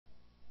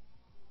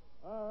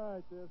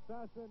right, the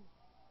assassin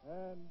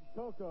and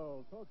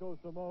Coco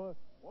Samoa.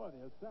 Boy,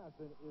 the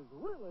assassin is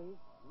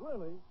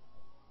really,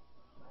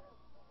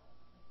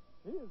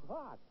 he is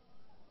hot.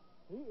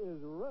 He is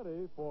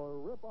ready for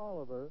Rip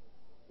Oliver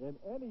in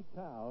any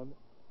town,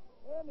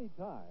 any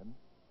time,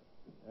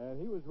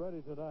 and he was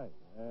ready tonight.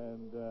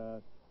 And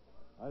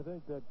I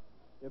think that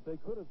if they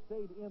could have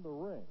stayed in the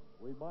ring,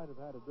 we might have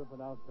had a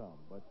different outcome.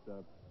 But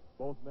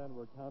both men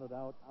were counted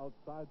out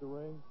outside the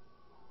ring.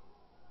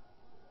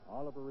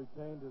 Oliver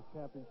retained his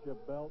championship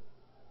belt.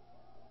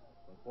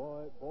 But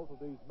boy, both of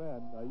these men,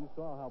 you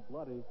saw how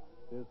bloody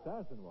the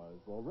assassin was.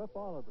 Well, Rip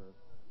Oliver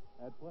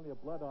had plenty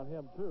of blood on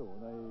him, too,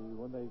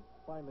 when they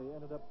finally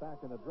ended up back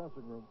in the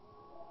dressing room.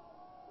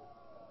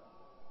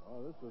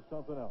 Oh, this was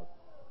something else.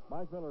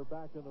 Mike Miller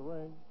back in the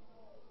ring.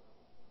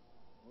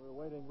 We're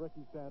awaiting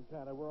Ricky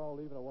Santana. We're all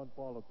leaving at one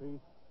fall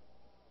apiece.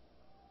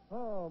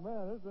 Oh,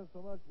 man, there's been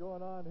so much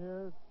going on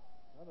here.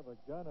 Son of a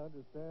gun, I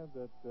understand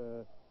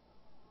that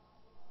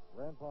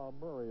Grandpa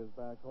Murray is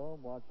back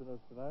home watching us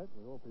tonight.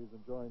 We hope he's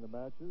enjoying the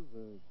matches.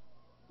 The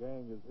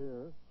gang is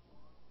here.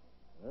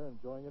 They're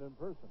enjoying it in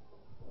person.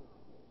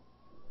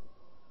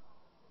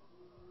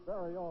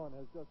 Barry Owen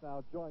has just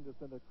now joined us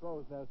in the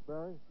Crow's Nest.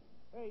 Barry?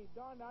 Hey,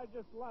 Don,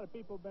 a lot of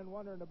people have been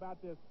wondering about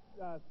this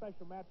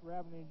special match we're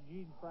having in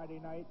Eugene Friday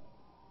night.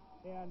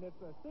 And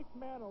it's a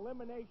six-man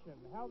elimination.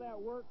 How that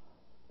works,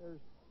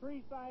 there's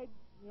three sides,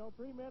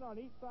 3 men on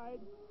each side.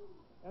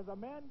 As a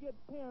man gets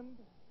pinned,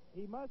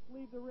 he must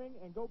leave the ring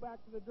and go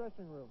back to the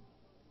dressing room.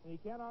 And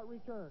he cannot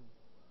return.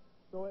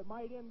 So it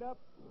might end up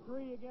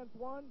 3 against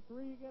 1,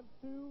 3 against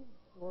 2,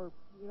 or,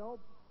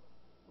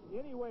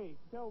 anyway,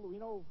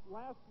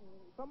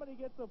 somebody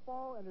gets a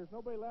fall and there's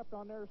nobody left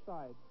on their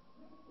side.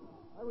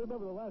 I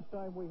remember the last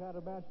time we had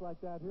a match like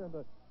that here in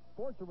the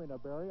sports arena,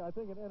 Barry. I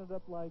think it ended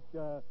up like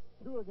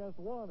 2 against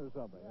 1 or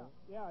something.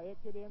 Yeah, it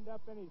could end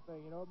up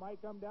anything. It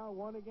might come down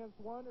 1 against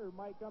 1, or it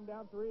might come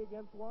down 3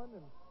 against 1,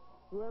 and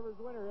whoever's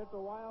winner, it's a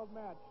wild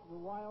match. The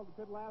wild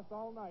could last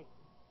all night.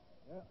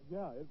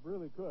 Yeah, it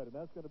really could, and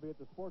that's going to be at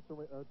the sports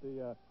arena, at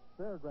the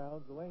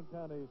fairgrounds, the Lane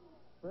County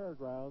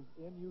Fairgrounds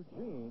in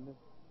Eugene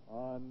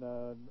on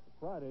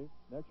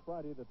next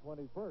Friday, the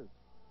 21st.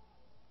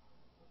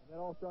 And that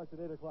all starts at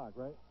 8 o'clock,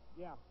 right?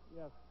 Yeah,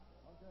 yes.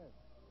 Okay.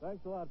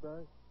 Thanks a lot,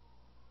 Barry.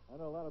 I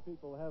know a lot of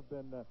people have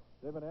been,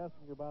 they've been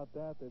asking about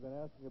that. They've been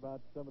asking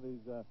about some of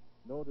these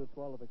no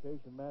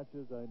disqualification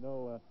matches. I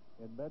know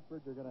in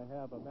Medford you're going to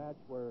have a match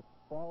where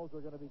falls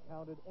are going to be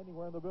counted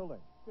anywhere in the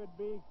building. Could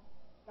be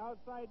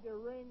outside the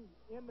ring,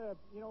 in the,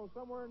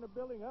 somewhere in the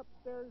building,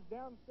 upstairs,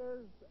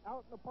 downstairs,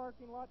 out in the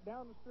parking lot,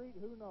 down the street.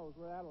 Who knows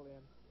where that'll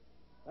end.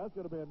 That's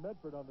going to be in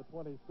Medford on the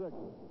 26th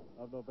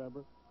of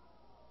November.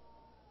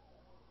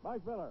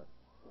 Mike Miller,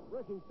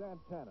 Ricky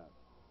Santana,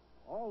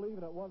 all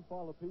even at 1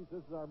 fall apiece.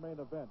 This is our main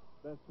event.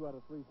 Best 2 out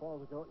of 3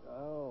 falls ago.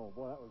 Oh,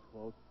 boy, that was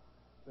close.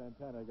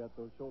 Santana got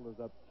those shoulders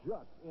up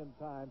just in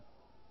time.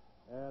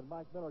 And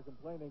Mike Miller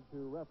complaining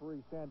to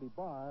referee Sandy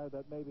Barr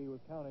that maybe he was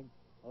counting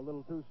a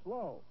little too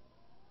slow.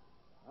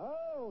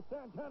 Oh,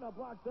 Santana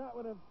blocks that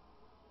one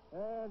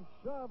and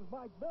shoves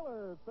Mike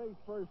Miller face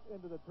first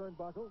into the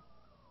turnbuckle.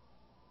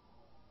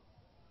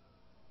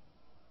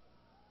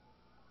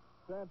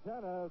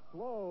 Santana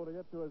slow to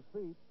get to his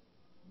feet.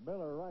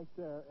 Miller right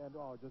there, and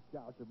just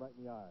gouged him right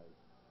in the eyes.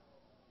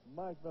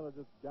 Mike Miller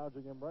just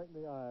gouging him right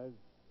in the eyes.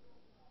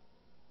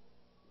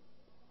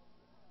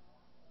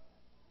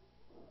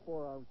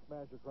 Forearm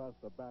smash across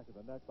the back of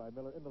the neck by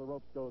Miller. Into the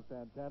ropes goes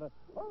Santana.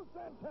 Oh,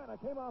 Santana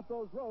came off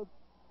those ropes.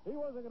 He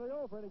wasn't going to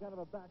go for any kind of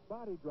a back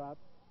body drop.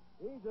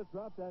 He just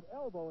dropped that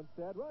elbow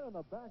instead, right on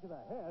the back of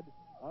the head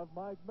of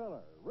Mike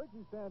Miller.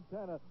 Ricky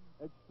Santana,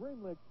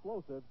 extremely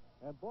explosive,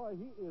 and boy,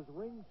 he is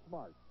ring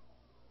smart.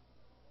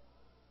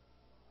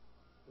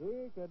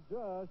 He's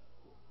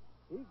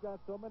got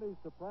so many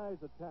surprise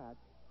attacks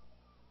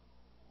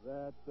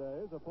that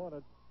his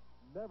opponent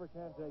never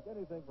can take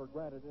anything for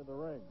granted in the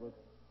ring with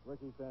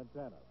Ricky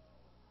Santana.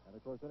 And,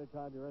 of course,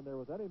 anytime you're in there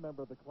with any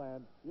member of the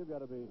clan, you've got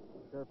to be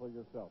careful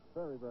yourself.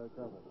 Very, very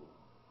careful.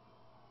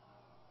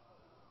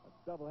 A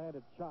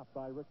double-handed chop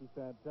by Ricky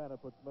Santana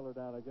puts Miller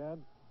down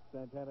again.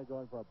 Santana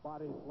going for a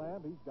body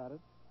slam. He's got it.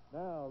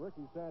 Now,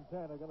 Ricky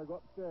Santana going to go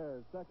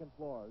upstairs, second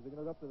floor. Is he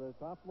going to go up to the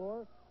top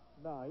floor?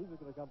 No, he's just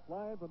going to come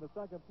flying from the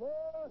second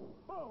floor.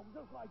 Boom,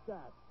 just like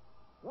that.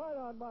 Right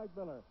on Mike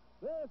Miller.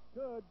 This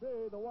could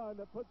be the one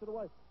that puts it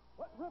away.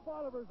 What? Rip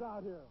Oliver's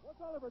out here.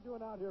 What's Oliver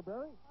doing out here,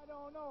 Barry? I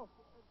don't know.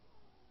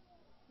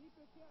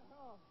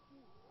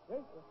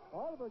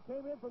 Oliver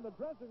came in from the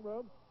dressing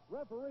room.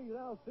 Referee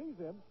now sees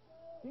him,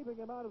 keeping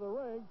him out of the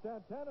ring.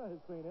 Santana has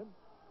seen him.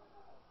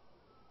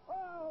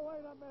 Oh,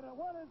 wait a minute.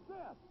 What is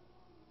this?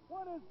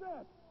 What is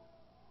this?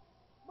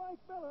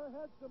 Mike Miller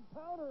had some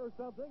powder or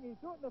something. He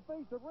threw it in the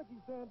face of Ricky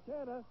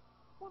Santana.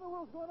 What in the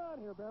world's going on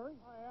here, Barry?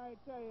 I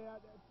tell you,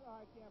 I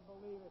can't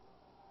believe it.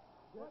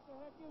 What the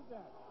heck is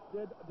that?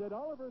 Did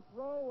Oliver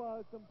throw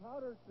some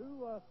powder to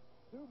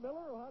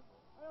Miller or what?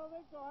 I don't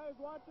think so. I was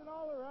watching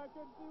Oliver. I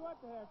couldn't see what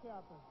the heck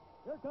happened.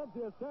 Here comes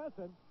the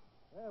assassin.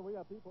 Yeah, we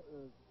got people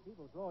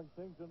throwing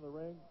things in the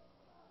ring.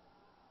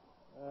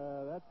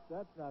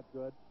 That's not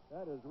good.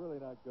 That is really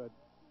not good.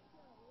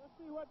 Let's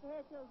see what the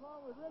heck is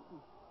wrong with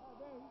Ricky. Oh,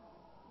 dang,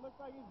 he looks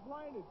like he's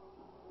blinded.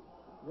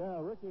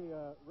 Yeah, Ricky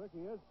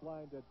is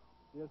blinded.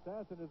 The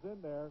assassin is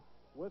in there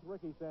with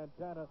Ricky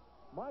Santana.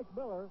 Mike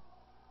Miller.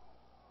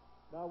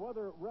 Now,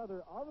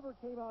 whether Oliver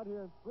came out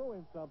here and threw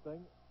him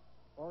something,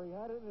 or he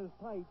had it in his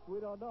tights, we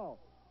don't know.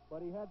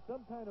 But he had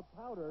some kind of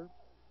powder,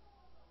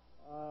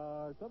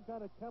 some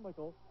kind of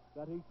chemical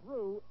that he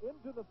threw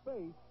into the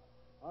face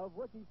of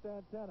Ricky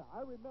Santana.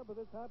 I remember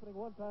this happening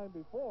one time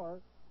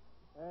before,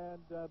 and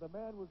the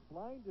man was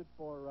blinded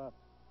for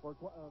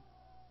something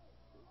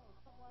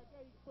like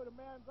that. You could put a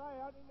man's eye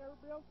out and he'd never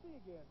be able to see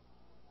again.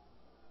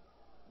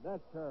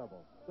 That's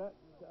terrible.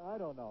 I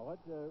don't know.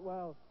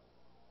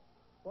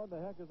 What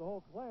the heck is the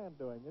whole clan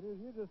doing?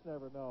 You just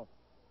never know.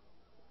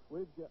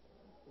 We've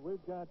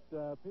got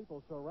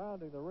people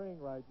surrounding the ring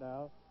right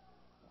now.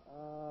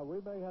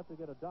 We may have to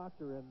get a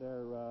doctor in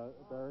there,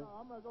 Barry. No,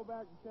 I'm going to go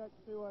back and check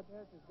and see what the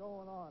heck is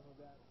going on with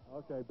that.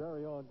 Okay,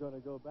 Barry Owen's going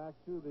to go back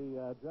to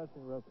the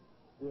dressing room.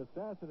 The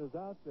assassin is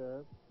out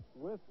there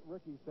with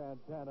Ricky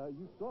Santana.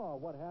 You saw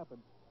what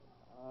happened.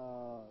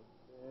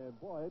 And,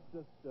 boy, it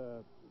just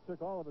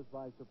took all of us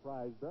by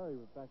surprise. Barry,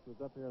 in fact,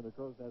 was up here in the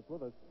crow's nest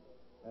with us.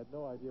 Had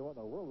no idea what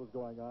in the world was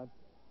going on.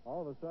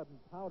 All of a sudden,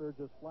 powder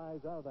just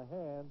flies out of the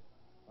hands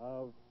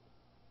of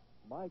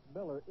Mike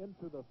Miller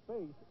into the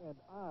face and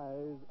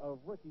eyes of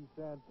Ricky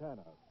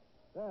Santana.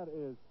 That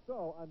is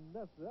so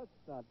unnecessary.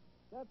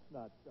 That's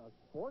not a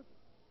sport.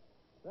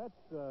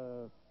 That's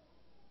not.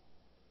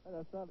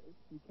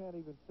 You can't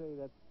even say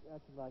that's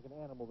acting like an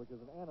animal,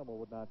 because an animal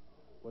would not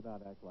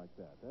act like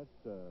that.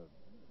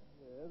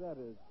 That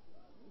is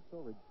so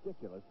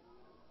ridiculous.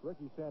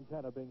 Ricky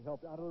Santana being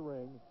helped out of the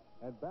ring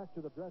and back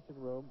to the dressing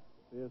room.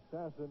 The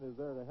assassin is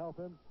there to help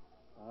him.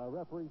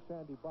 Referee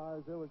Sandy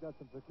Barr there. We've got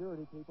some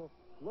security people.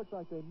 Looks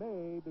like they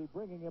may be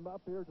bringing him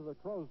up here to the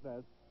crow's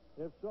nest.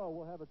 If so,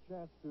 we'll have a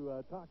chance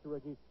to talk to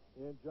Ricky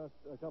in just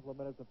a couple of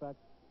minutes. In fact,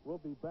 we'll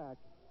be back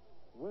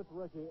with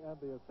Ricky and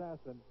the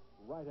assassin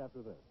right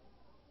after this.